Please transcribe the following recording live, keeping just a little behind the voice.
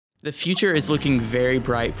The future is looking very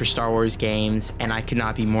bright for Star Wars games, and I could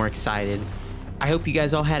not be more excited. I hope you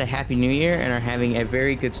guys all had a happy new year and are having a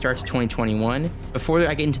very good start to 2021. Before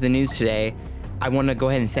I get into the news today, I want to go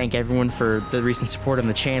ahead and thank everyone for the recent support on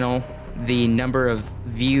the channel. The number of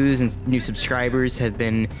views and new subscribers have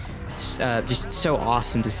been just so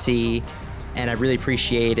awesome to see, and I really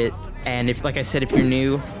appreciate it. And if, like I said, if you're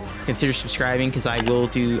new, consider subscribing, because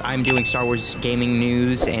I'm doing Star Wars gaming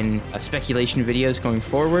news and speculation videos going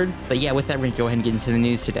forward. But yeah, with that, we're gonna go ahead and get into the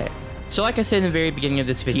news today. So like I said in the very beginning of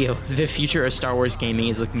this video, the future of Star Wars gaming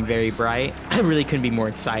is looking very bright. I really couldn't be more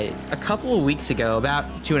excited. A couple of weeks ago, about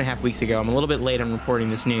 2.5 weeks ago, I'm a little bit late on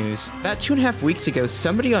reporting this news. About 2.5 weeks ago,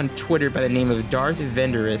 somebody on Twitter by the name of Darth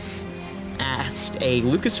Venderist asked a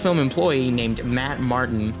Lucasfilm employee named Matt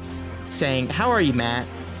Martin, saying, "How are you, Matt?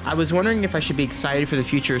 I was wondering if I should be excited for the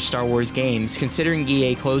future of Star Wars games, considering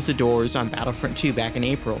EA closed the doors on Battlefront 2 back in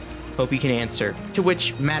April. Hope you can answer." To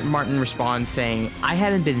which Matt Martin responds saying, "I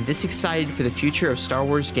haven't been this excited for the future of Star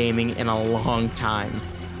Wars gaming in a long time."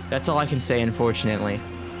 That's all I can say, unfortunately.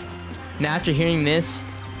 Now, after hearing this,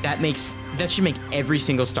 that should make every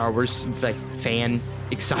single Star Wars fan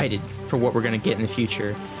excited for what we're gonna get in the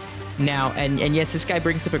future. Now, and yes, this guy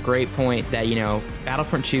brings up a great point that, you know,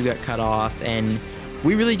 Battlefront 2 got cut off, and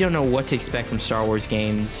we really don't know what to expect from Star Wars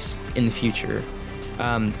games in the future.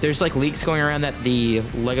 There's leaks going around that the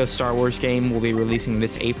Lego Star Wars game will be releasing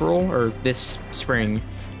this April or this spring.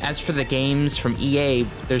 As for the games from EA,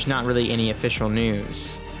 there's not really any official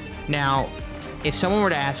news. Now, if someone were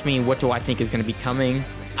to ask me what do I think is going to be coming,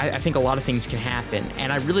 I think a lot of things can happen.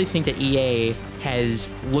 And I really think that EA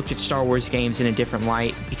has looked at Star Wars games in a different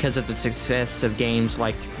light because of the success of games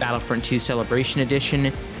like Battlefront 2 Celebration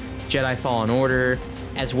Edition, Jedi Fallen Order,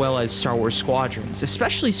 as well as Star Wars Squadrons,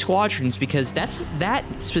 especially Squadrons, because that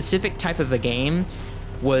specific type of a game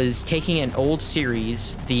was taking an old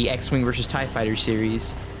series, the X-Wing versus TIE Fighter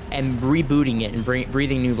series, and rebooting it and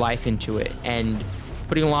breathing new life into it, and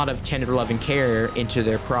putting a lot of tender love and care into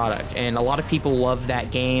their product. And a lot of people love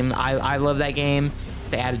that game. I love that game.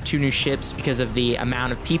 They added 2 new ships because of the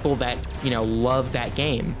amount of people that, you know, love that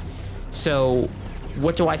game. So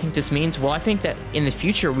what do I think this means? Well, I think that in the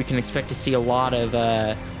future we can expect to see a lot of,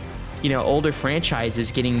 you know, older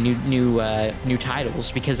franchises getting new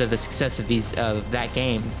titles because of the success of that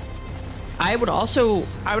game. I would also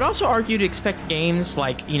argue to expect games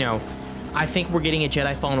like, you know, I think we're getting a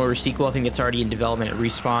Jedi Fallen Order sequel. I think it's already in development at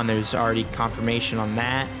Respawn. There's already confirmation on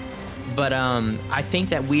that. But I think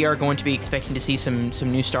that we are going to be expecting to see some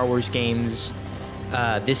new Star Wars games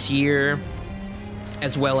this year,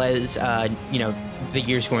 as well as, you know, the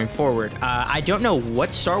years going forward. I don't know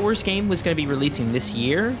what Star Wars game was going to be releasing this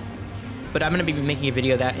year, but I'm going to be making a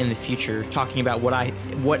video of that in the future, talking about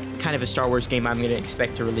what kind of a Star Wars game I'm going to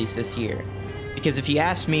expect to release this year. Because if you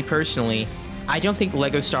ask me personally, I don't think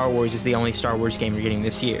Lego Star Wars is the only Star Wars game you're getting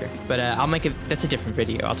this year. But that's a different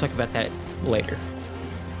video. I'll talk about that later.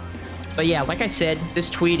 But yeah, like I said, this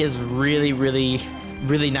tweet is really, really,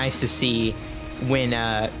 really nice to see when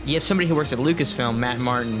you have somebody who works at Lucasfilm, Matt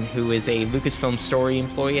Martin, who is a Lucasfilm story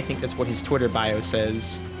employee. I think that's what his Twitter bio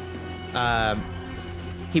says.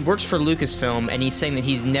 He works for Lucasfilm, and he's saying that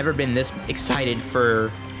he's never been this excited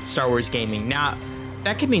for Star Wars gaming. Now,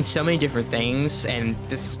 that could mean so many different things, and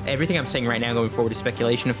everything I'm saying right now going forward is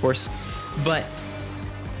speculation, of course. But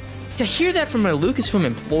to hear that from a Lucasfilm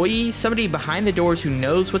employee, somebody behind the doors who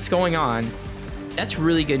knows what's going on, that's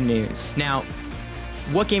really good news. Now,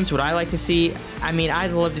 what games would I like to see? I mean,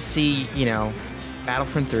 I'd love to see, you know,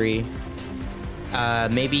 Battlefront 3.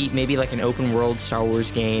 Maybe like an open world Star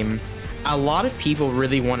Wars game. A lot of people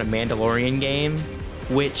really want a Mandalorian game,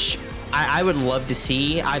 which I would love to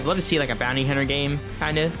see. I'd love to see like a bounty hunter game,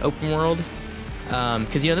 kind of open world.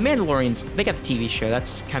 Because, you know, the Mandalorians, they got the TV show.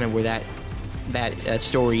 That's kind of where that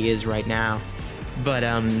story is right now.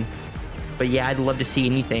 But yeah, I'd love to see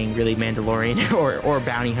anything really Mandalorian or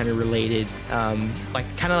bounty hunter related. Like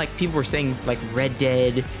kind of like people were saying, like Red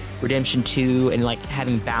Dead Redemption 2 and like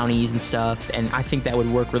having bounties and stuff. And I think that would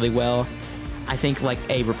work really well. I think like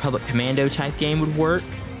a Republic Commando type game would work,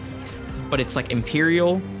 but it's like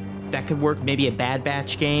Imperial. That could work. Maybe a Bad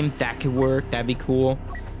Batch game. That could work. That'd be cool.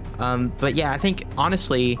 But yeah, I think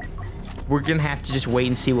honestly, we're gonna have to just wait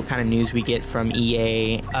and see what kind of news we get from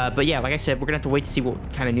EA. But yeah, like I said, we're gonna have to wait to see what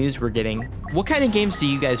kind of news we're getting. What kind of games do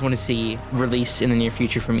you guys want to see released in the near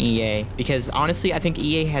future from EA? Because honestly, I think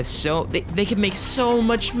EA has they could make so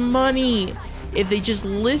much money if they just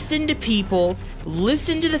listen to people,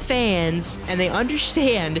 listen to the fans, and they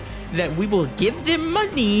understand that we will give them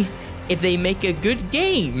money if they make a good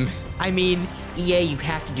game. I mean, EA, you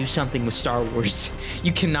have to do something with Star Wars.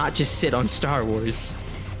 You cannot just sit on Star Wars.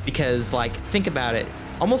 because, like, think about it.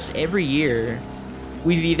 Almost every year,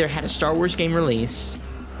 we've either had a Star Wars game release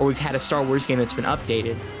or we've had a Star Wars game that's been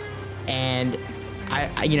updated. And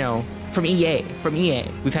I you know, from EA,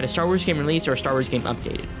 we've had a Star Wars game released or a Star Wars game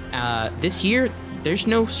updated. This year, there's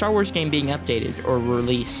no Star Wars game being updated or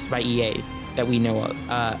released by EA that we know of.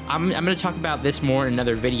 I'm gonna talk about this more in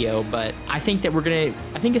another video, but I think that we're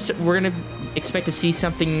gonna expect to see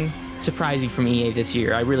something surprising from EA this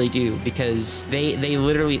year. I really do, because they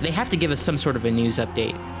have to give us some sort of a news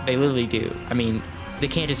update. They literally do. I mean, they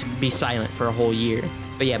can't just be silent for a whole year.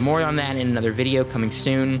 But yeah, more on that in another video coming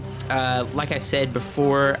soon. Like I said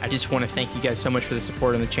before, I just want to thank you guys so much for the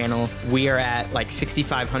support on the channel. We are at like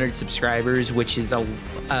 6,500 subscribers, which is in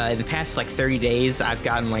the past like 30 days, I've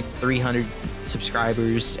gotten like 300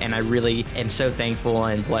 subscribers, and I really am so thankful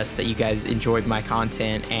and blessed that you guys enjoyed my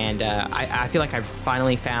content. And I feel like I've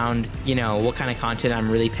finally found, you know, what kind of content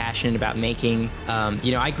I'm really passionate about making.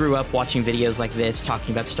 You know, I grew up watching videos like this,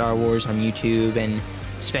 talking about Star Wars on YouTube and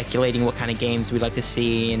speculating what kind of games we'd like to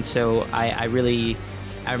see, and so I'm really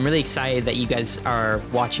excited that you guys are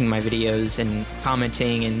watching my videos and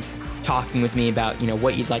commenting and talking with me about, you know,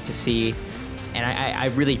 what you'd like to see, and I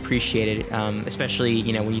really appreciate it, especially,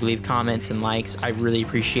 you know, when you leave comments and likes. I really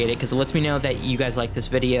appreciate it, because it lets me know that you guys like this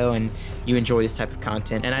video and you enjoy this type of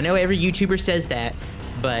content. And I know every YouTuber says that,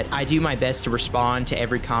 but I do my best to respond to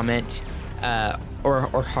every comment,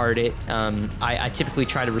 or heart it. I typically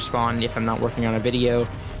try to respond if I'm not working on a video.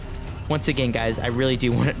 Once again, guys, I really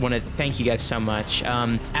do want to thank you guys so much.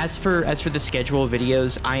 As for the schedule of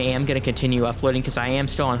videos, I am going to continue uploading, because I am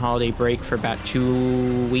still on holiday break for about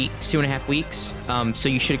 2.5 weeks. So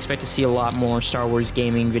you should expect to see a lot more Star Wars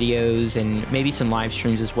gaming videos and maybe some live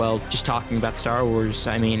streams as well, just talking about Star Wars.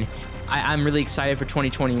 I mean, I'm really excited for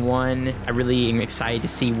 2021. I really am excited to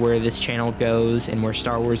see where this channel goes and where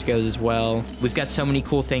Star Wars goes as well. We've got so many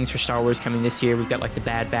cool things for Star Wars coming this year. We've got like the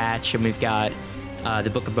Bad Batch, and we've got the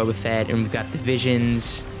Book of Boba Fett, and we've got the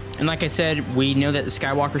Visions. And like I said, we know that the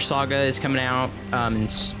Skywalker Saga is coming out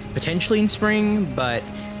potentially in spring, but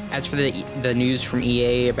as for the news from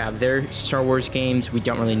EA about their Star Wars games, we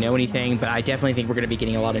don't really know anything, but I definitely think we're going to be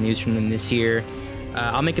getting a lot of news from them this year.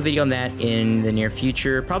 I'll make a video on that in the near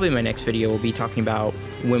future. Probably my next video will be talking about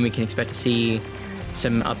when we can expect to see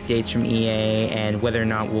some updates from EA and whether or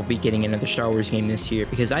not we'll be getting another Star Wars game this year,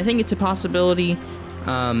 because I think it's a possibility.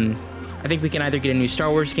 I think we can either get a new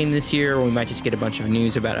Star Wars game this year, or we might just get a bunch of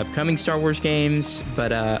news about upcoming Star Wars games.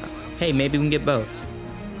 But hey, maybe we can get both.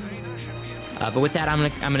 But with that, I'm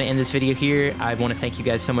gonna end this video here. I want to thank you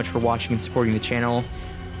guys so much for watching and supporting the channel.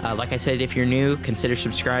 Like I said, if you're new, consider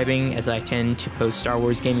subscribing, as I tend to post Star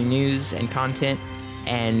Wars gaming news and content.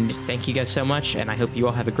 And thank you guys so much, and I hope you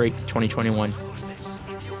all have a great 2021.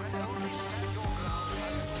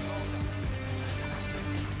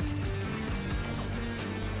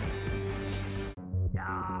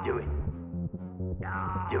 Do it.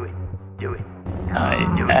 Do it. Do it. I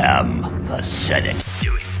am the Senate.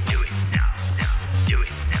 Do it.